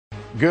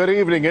Good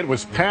evening. It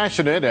was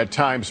passionate, at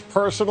times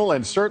personal,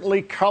 and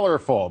certainly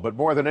colorful. But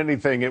more than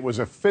anything, it was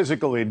a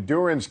physical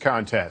endurance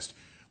contest.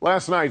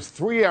 Last night's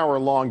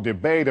 3-hour-long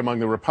debate among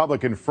the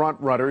Republican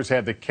frontrunners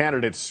had the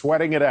candidates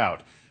sweating it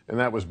out. And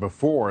that was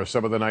before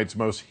some of the night's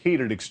most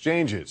heated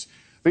exchanges.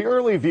 The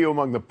early view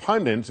among the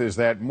pundits is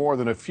that more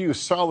than a few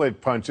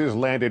solid punches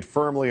landed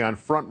firmly on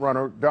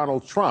frontrunner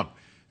Donald Trump,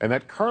 and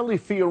that Carly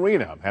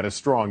Fiorina had a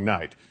strong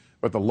night.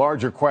 But the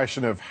larger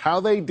question of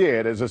how they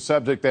did is a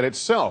subject that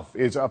itself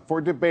is up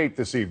for debate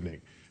this evening.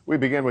 We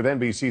begin with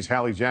NBC's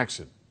Hallie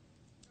Jackson.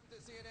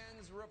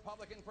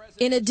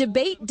 In a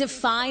debate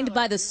defined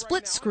by the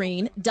split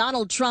screen,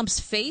 Donald Trump's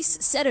face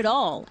said it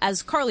all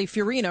as Carly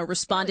Fiorina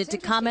responded to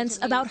comments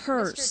about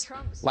hers.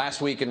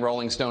 Last week in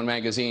Rolling Stone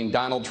magazine,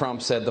 Donald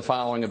Trump said the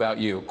following about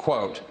you,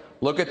 quote,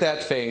 "Look at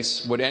that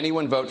face. Would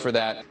anyone vote for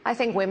that?" I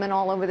think women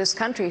all over this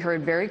country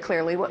heard very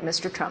clearly what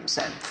Mr. Trump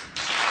said.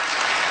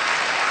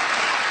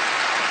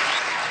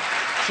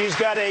 She's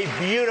got a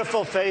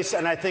beautiful face,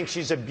 and I think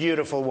she's a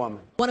beautiful woman.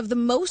 One of the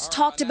most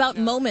talked about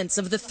moments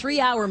of the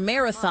 3-hour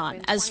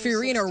marathon as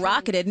Fiorina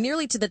rocketed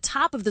nearly to the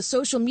top of the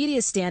social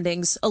media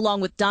standings,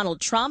 along with Donald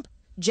Trump,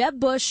 Jeb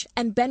Bush,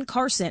 and Ben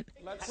Carson.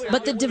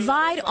 But the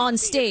divide on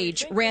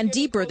stage ran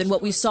deeper than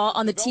what we saw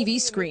on the TV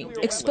screen,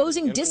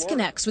 exposing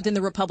disconnects within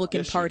the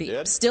Republican Party,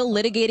 still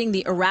litigating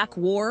the Iraq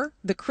War,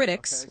 the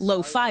critics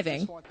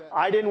low-fiving.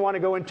 I didn't want to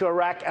go into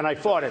Iraq, and I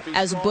fought it.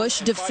 As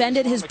Bush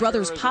defended his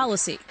brother's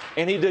policy.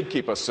 And he did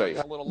keep us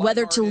safe.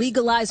 Whether to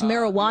legalize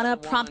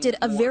marijuana prompted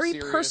a very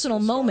personal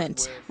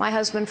moment. My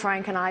husband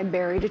Frank and I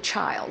buried a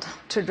child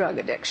to drug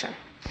addiction.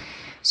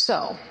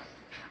 So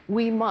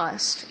we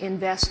must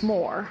invest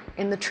more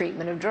in the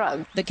treatment of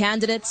drugs. The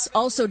candidates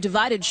also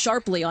divided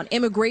sharply on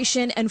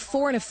immigration and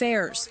foreign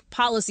affairs,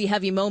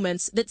 policy-heavy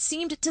moments that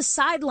seemed to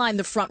sideline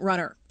the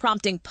frontrunner,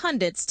 prompting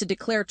pundits to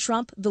declare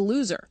Trump the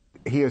loser.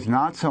 He is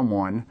not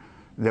someone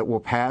that will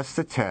pass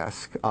the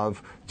test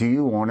of, do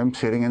you want him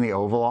sitting in the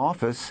Oval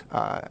Office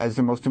as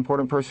the most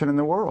important person in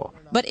the world?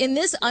 But in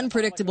this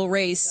unpredictable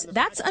race,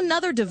 that's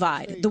another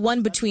divide, the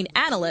one between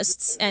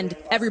analysts and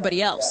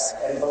everybody else,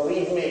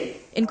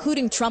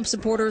 including Trump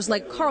supporters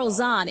like Carl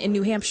Zahn in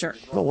New Hampshire.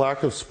 The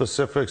lack of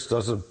specifics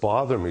doesn't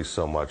bother me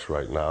so much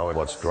right now. And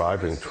what's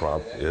driving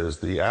Trump is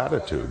the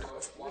attitude.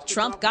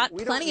 Trump got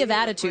plenty of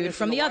attitude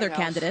from the other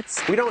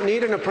candidates. We don't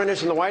need an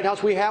apprentice in the White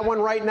House. We have one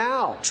right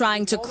now.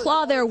 Trying to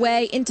claw their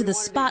way into the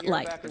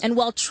spotlight. And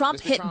while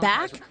Trump hit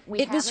back,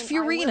 it was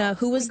Fiorina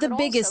who was the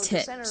biggest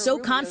hit. So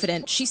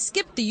confident, she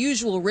skipped the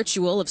usual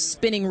ritual of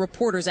spinning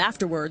reporters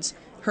afterwards.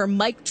 Her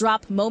mic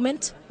drop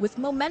moment with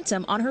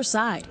momentum on her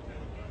side.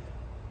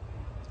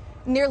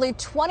 Nearly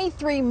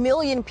 23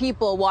 million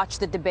people watched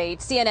the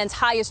debate, CNN's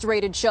highest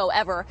rated show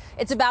ever.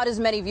 It's about as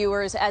many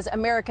viewers as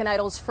American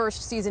Idol's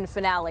first season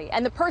finale.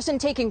 And the person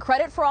taking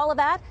credit for all of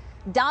that?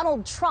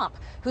 Donald Trump,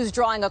 who's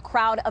drawing a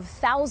crowd of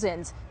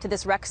thousands to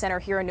this rec center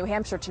here in New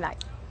Hampshire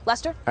tonight.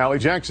 Lester? Hallie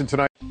Jackson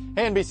tonight.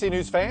 Hey, NBC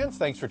News fans,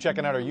 thanks for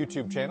checking out our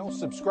YouTube channel.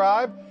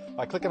 Subscribe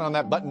by clicking on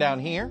that button down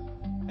here,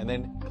 and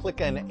then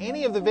click on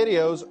any of the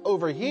videos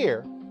over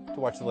here to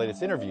watch the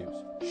latest interviews,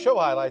 show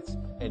highlights,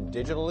 and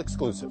digital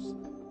exclusives.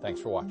 Thanks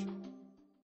for watching.